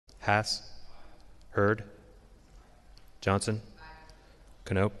Hass. Hurd. Johnson.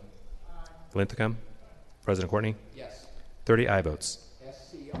 Canope. Linthicum. President Courtney. Yes. 30 aye votes.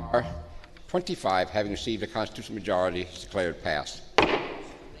 SCR25, having received a constitutional majority, is declared passed.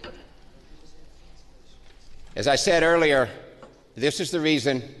 As I said earlier, this is the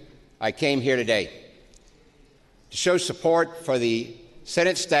reason I came here today, to show support for the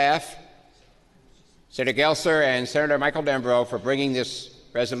Senate staff, Senator Gelser and Senator Michael Dembrow, for bringing this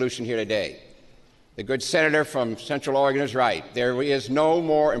resolution here today. The good senator from Central Oregon is right. There is no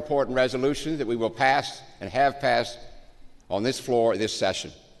more important resolution that we will pass and have passed on this floor this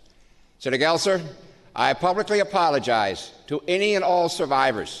session. Senator Gelser, I publicly apologize to any and all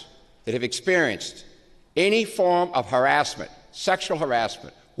survivors that have experienced any form of harassment, sexual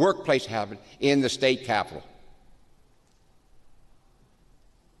harassment, workplace harassment in the state capitol.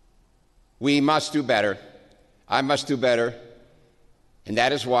 We must do better. I must do better. And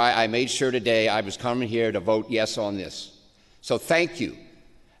that is why I made sure today I was coming here to vote yes on this. So thank you.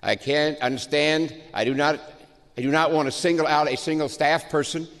 I can't understand. I do not want to single out a single staff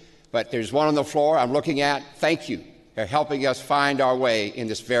person, but there's one on the floor I'm looking at. Thank you for helping us find our way in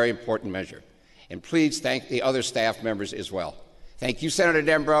this very important measure. And please thank the other staff members as well. Thank you, Senator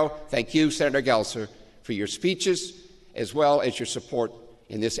Dembrow. Thank you, Senator Gelser, for your speeches as well as your support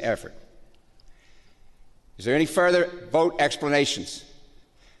in this effort. Is there any further vote explanations?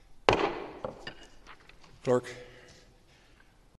 Clerk.